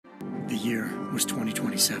The year was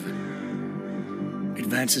 2027.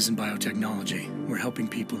 Advances in biotechnology were helping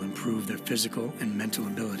people improve their physical and mental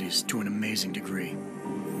abilities to an amazing degree.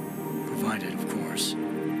 Provided, of course,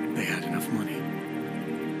 they had enough money.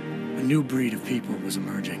 A new breed of people was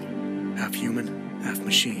emerging, half human, half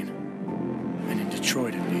machine. And in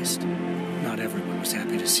Detroit, at least, not everyone was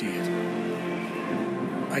happy to see it.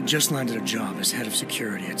 I'd just landed a job as head of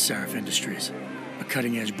security at Sarif Industries, a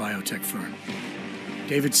cutting-edge biotech firm.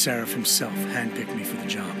 David Sarif himself handpicked me for the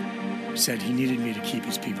job, said he needed me to keep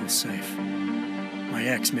his people safe. My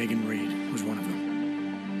ex, Megan Reed, was one of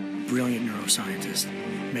them. Brilliant neuroscientist,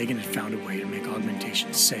 Megan had found a way to make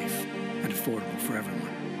augmentation safe and affordable for everyone.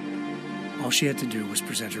 All she had to do was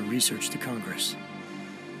present her research to Congress.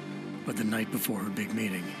 But the night before her big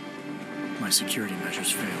meeting, my security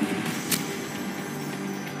measures failed.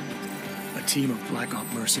 A team of Black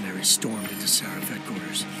Op mercenaries stormed into Sarif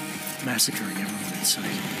headquarters, massacring everyone in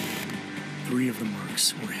sight. 3 of the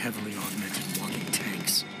mercs were heavily augmented walking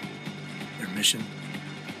tanks. Their mission?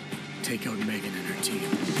 Take out Megan and her team.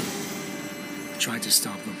 I tried to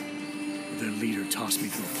stop them, but their leader tossed me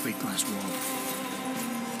through a plate glass wall.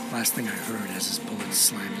 Last thing I heard as his bullets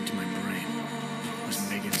slammed into my brain was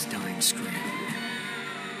Megan's dying scream.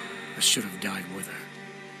 I should have died with her.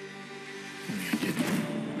 Only I didn't.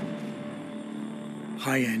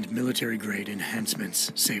 High-end military-grade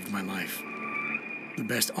enhancements saved my life. The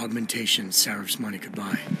best augmentation Sarif's money could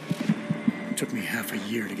buy. It took me half a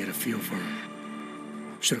year to get a feel for her.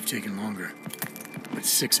 Should have taken longer. But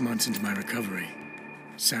 6 months into my recovery,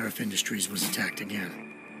 Sarif Industries was attacked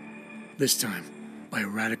again. This time, by a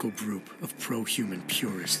radical group of pro-human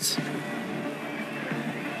purists.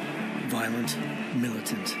 Violent,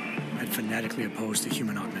 militant, and fanatically opposed to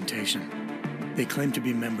human augmentation. They claimed to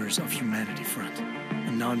be members of Humanity Front,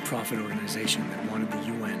 a non-profit organization that wanted the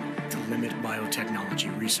UN to limit biotechnology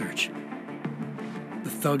research. The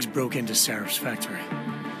thugs broke into Sarif's factory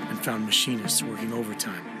and found machinists working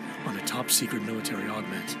overtime on a top-secret military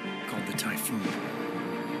augment called the Typhoon.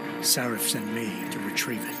 Sarif sent me to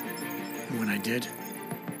retrieve it, and when I did,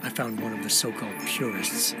 I found one of the so-called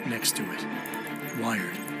purists next to it,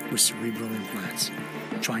 wired with cerebral implants,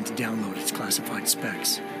 trying to download its classified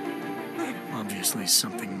specs. Obviously,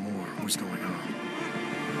 something more was going on.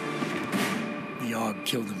 The AUG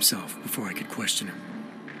killed himself before I could question him.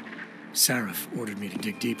 Sarif ordered me to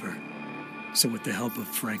dig deeper, so with the help of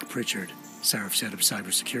Frank Pritchard, Sarif's head of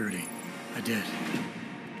cybersecurity, I did.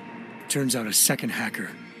 Turns out a second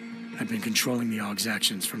hacker had been controlling the AUG's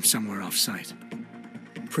actions from somewhere off-site.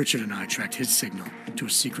 Pritchard and I tracked his signal to a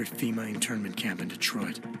secret FEMA internment camp in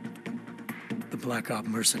Detroit. The Black Op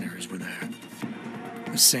mercenaries were there.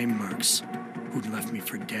 The same mercs who'd left me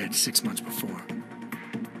for dead 6 months before.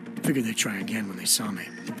 Figured they'd try again when they saw me.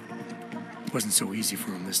 Wasn't so easy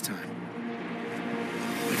for them this time.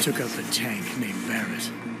 I took out the tank named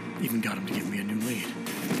Barrett. Even got him to give me a new lead.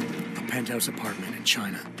 A penthouse apartment in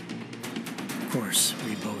China. Of course,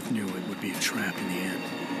 we both knew it would be a trap in the end.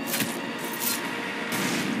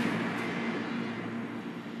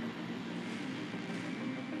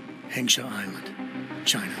 Hengsha Island,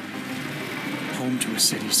 China. Home to a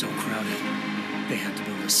city so crowded, they had to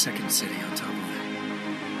build a second city on top of it.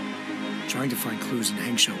 Trying to find clues in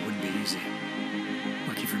Hengsha wouldn't be easy.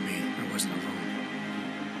 Lucky for me, I wasn't alone.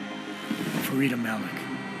 Farida Malik,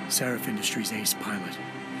 Sarif Industries' ace pilot,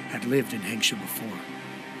 had lived in Hengsha before.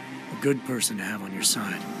 A good person to have on your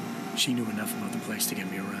side. She knew enough about the place to get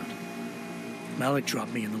me around. Malik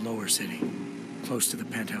dropped me in the lower city, close to the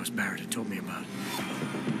penthouse Barrett had told me about.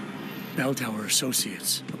 Bell Tower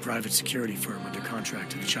Associates, a private security firm under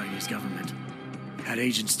contract to the Chinese government, had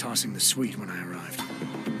agents tossing the suite when I arrived.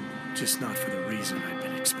 Just not for the reason I'd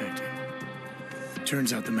been expecting.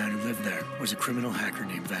 Turns out the man who lived there was a criminal hacker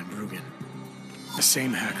named Van Bruggen. The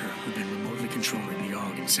same hacker who'd been remotely controlling the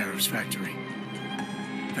AUG in Sarif's factory.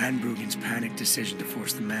 Van Bruggen's panicked decision to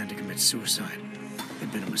force the man to commit suicide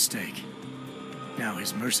had been a mistake. Now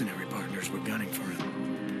his mercenary partners were gunning for him,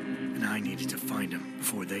 and I needed to find him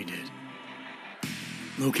before they did.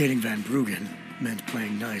 Locating Van Bruggen meant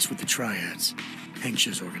playing nice with the Triads,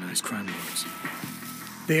 Hengsha's organized crime lords.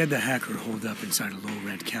 They had the hacker holed up inside a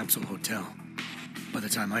low-rent capsule hotel. By the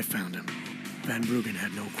time I found him, Van Bruggen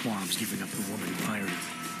had no qualms giving up the woman who hired him.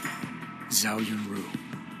 Zhao Yunru,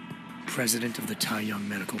 president of the Taiyang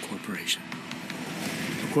Medical Corporation.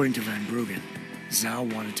 According to Van Bruggen,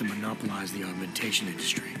 Zhao wanted to monopolize the augmentation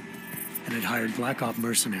industry and had hired Black Op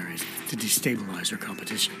mercenaries to destabilize her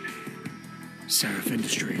competition. Sarif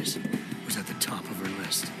Industries was at the top of her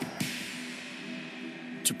list.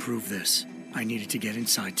 To prove this, I needed to get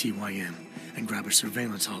inside TYM and grab a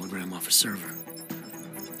surveillance hologram off a server.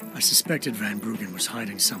 I suspected Van Bruggen was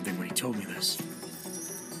hiding something when he told me this,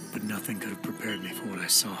 but nothing could have prepared me for what I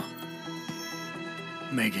saw.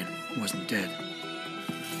 Megan wasn't dead.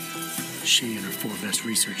 She and her 4 best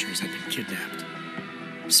researchers had been kidnapped,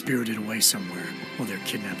 spirited away somewhere while their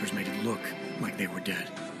kidnappers made it look like they were dead.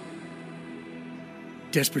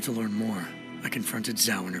 Desperate to learn more, I confronted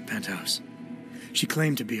Zhao in her penthouse. She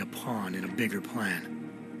claimed to be a pawn in a bigger plan,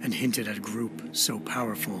 and hinted at a group so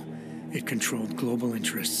powerful it controlled global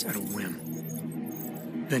interests at a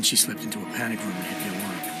whim. Then she slipped into a panic room and hit the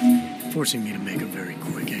alarm, forcing me to make a very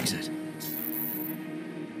quick exit.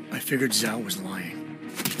 I figured Zhao was lying,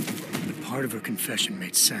 but part of her confession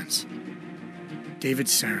made sense. David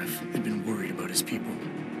Sarif had been worried about his people.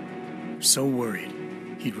 So worried,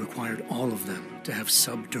 he'd required all of them to have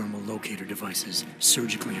subdermal locator devices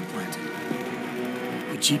surgically implanted.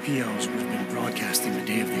 The GPLs would have been broadcasting the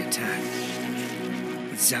day of the attack.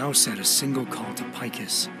 But Zhao said a single call to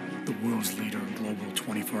Picus, the world's leader in global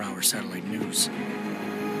 24-hour satellite news,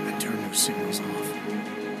 had turned those signals off.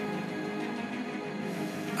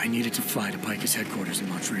 I needed to fly to Picus headquarters in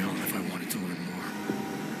Montreal if I wanted to learn more.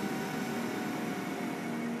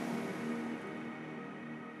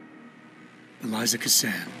 Eliza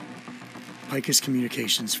Cassan, Picus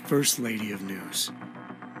Communications' First Lady of News.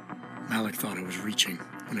 Malik thought I was reaching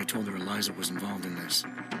when I told her Eliza was involved in this.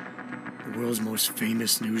 The world's most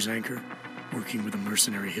famous news anchor, working with a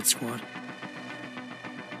mercenary hit squad.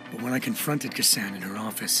 But when I confronted Cassan in her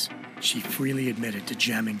office, she freely admitted to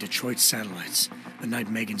jamming Detroit's satellites the night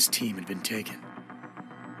Megan's team had been taken.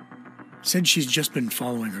 Said she's just been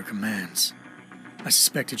following her commands. I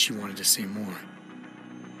suspected she wanted to say more.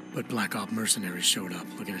 But Black Op mercenaries showed up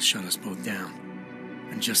looking to shut us both down.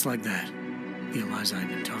 And just like that, the Eliza I'd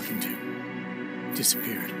been talking to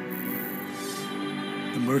disappeared.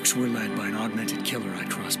 The Mercs were led by an augmented killer I'd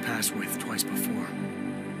crossed paths with twice before,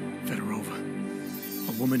 Fedorova,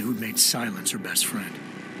 a woman who'd made silence her best friend.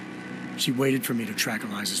 She waited for me to track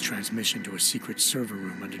Eliza's transmission to a secret server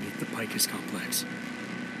room underneath the Picus complex,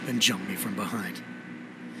 then jumped me from behind.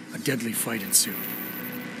 A deadly fight ensued.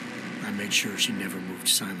 I made sure she never moved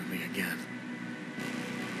silently again.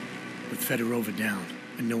 With Fedorova down,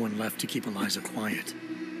 and no one left to keep Eliza quiet,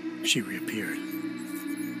 she reappeared.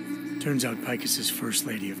 Turns out Picus's First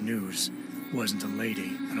Lady of News wasn't a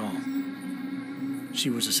lady at all. She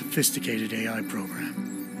was a sophisticated AI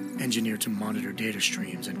program, engineered to monitor data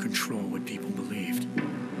streams and control what people believed.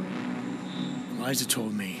 Eliza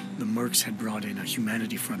told me the Mercs had brought in a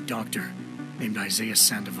Humanity Front doctor named Isaiah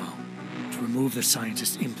Sandoval to remove the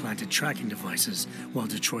scientist's implanted tracking devices while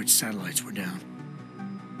Detroit's satellites were down.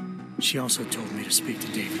 She also told me to speak to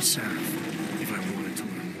David Sarif if I wanted to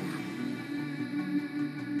learn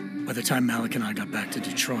more. By the time Malik and I got back to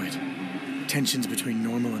Detroit, tensions between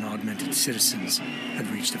normal and augmented citizens had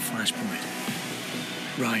reached a flashpoint.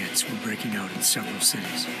 Riots were breaking out in several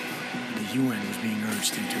cities, and the UN was being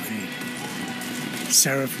urged to intervene.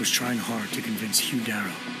 Sarif was trying hard to convince Hugh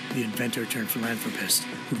Darrow, the inventor turned philanthropist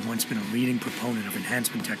who'd once been a leading proponent of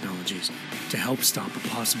enhancement technologies, to help stop a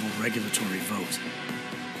possible regulatory vote.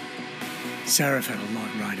 Sarif had a lot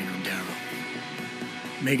riding on Darrow.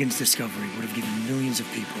 Megan's discovery would have given millions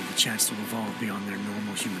of people the chance to evolve beyond their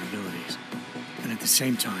normal human abilities, and at the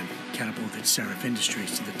same time catapulted Sarif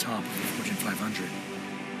Industries to the top of the Fortune 500.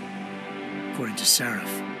 According to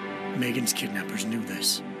Sarif, Megan's kidnappers knew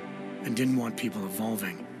this, and didn't want people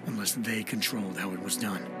evolving unless they controlled how it was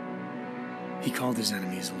done. He called his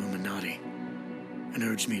enemies Illuminati, and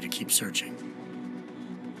urged me to keep searching.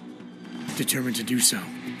 Determined to do so,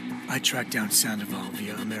 I tracked down Sandoval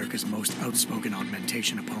via America's most outspoken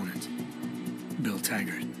augmentation opponent, Bill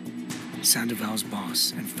Taggart, Sandoval's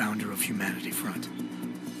boss and founder of Humanity Front.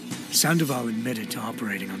 Sandoval admitted to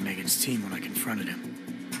operating on Megan's team when I confronted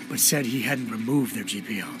him, but said he hadn't removed their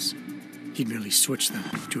GPLs. He'd merely switched them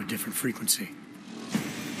to a different frequency.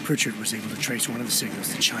 Pritchard was able to trace one of the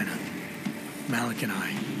signals to China. Malik and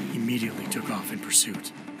I immediately took off in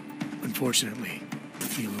pursuit. Unfortunately,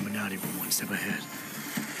 the Illuminati were one step ahead.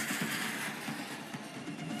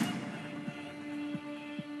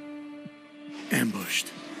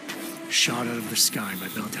 Ambushed. Shot out of the sky by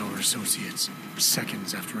Bell Tower Associates,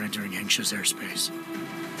 seconds after entering Hengsha's airspace.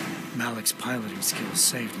 Malik's piloting skills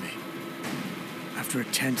saved me. After a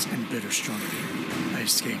tense and bitter struggle, I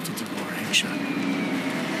escaped into Lower Hengsha.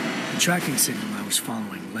 The tracking signal I was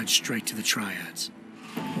following led straight to the Triads,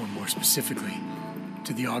 or more specifically,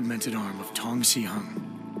 to the augmented arm of Tong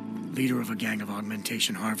Si-hung, leader of a gang of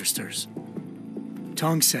augmentation harvesters.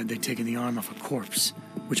 Tong said they'd taken the arm off a corpse,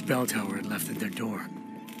 which Bell Tower had left at their door,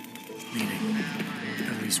 meaning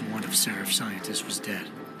at least one of Sarif's scientists was dead.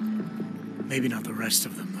 Maybe not the rest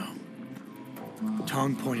of them, though.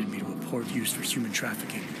 Tong pointed me to a port used for human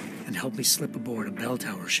trafficking and helped me slip aboard a bell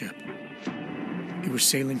tower ship. It was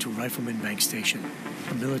sailing to Rifleman Bank Station,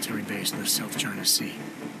 a military base in the South China Sea.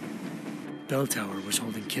 Bell Tower was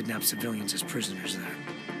holding kidnapped civilians as prisoners there,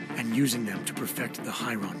 and using them to perfect the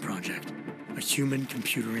Hyron Project, a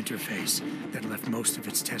human-computer interface that left most of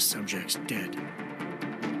its test subjects dead.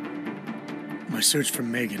 My search for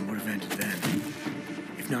Megan would have ended then,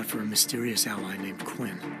 if not for a mysterious ally named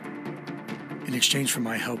Quinn. In exchange for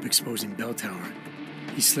my help exposing Bell Tower,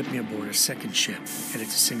 he slipped me aboard a second ship headed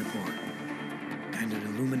to Singapore and an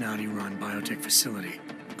Illuminati-run biotech facility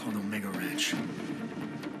called Omega Ranch.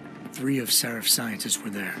 3 of Seraph's scientists were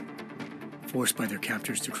there, forced by their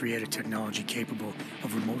captors to create a technology capable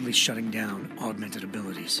of remotely shutting down augmented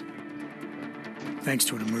abilities. Thanks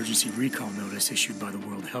to an emergency recall notice issued by the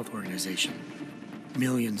World Health Organization,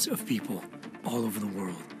 millions of people all over the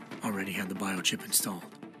world already had the biochip installed.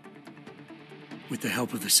 With the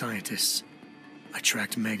help of the scientists, I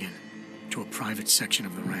tracked Megan to a private section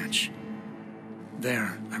of the ranch.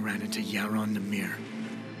 There, I ran into Yaron Namir,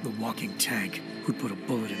 the walking tank who'd put a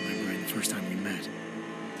bullet in my brain the first time we met.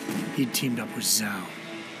 He'd teamed up with Zhao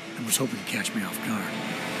and was hoping to catch me off guard.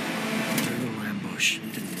 Their little ambush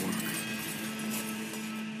didn't work.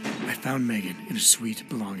 I found Megan in a suite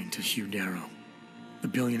belonging to Hugh Darrow, the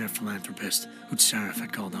billionaire philanthropist who'd Seraph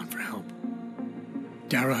had called on for help.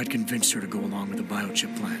 Darrow had convinced her to go along with the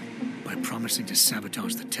biochip plan by promising to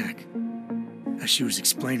sabotage the tech. As she was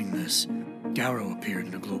explaining this, Darrow appeared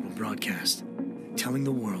in a global broadcast, telling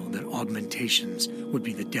the world that augmentations would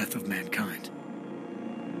be the death of mankind.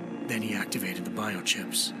 Then he activated the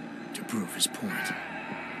biochips to prove his point.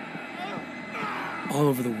 All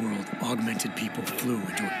over the world, augmented people flew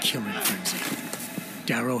into a killing frenzy.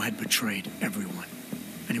 Darrow had betrayed everyone,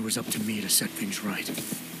 and it was up to me to set things right.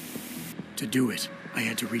 To do it, I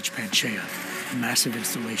had to reach Panchaea, a massive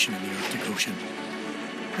installation in the Arctic Ocean.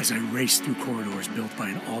 As I raced through corridors built by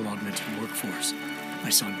an all-augmented workforce, I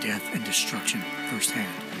saw death and destruction firsthand.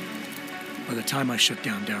 By the time I shut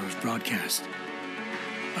down Darrow's broadcast,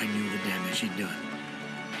 I knew the damage he'd done.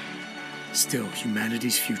 Still,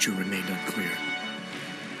 humanity's future remained unclear.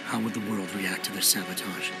 How would the world react to this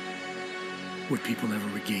sabotage? Would people ever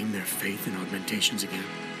regain their faith in augmentations again?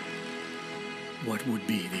 What would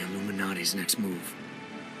be the Illuminati's next move?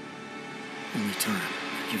 Only time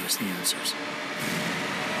could give us the answers.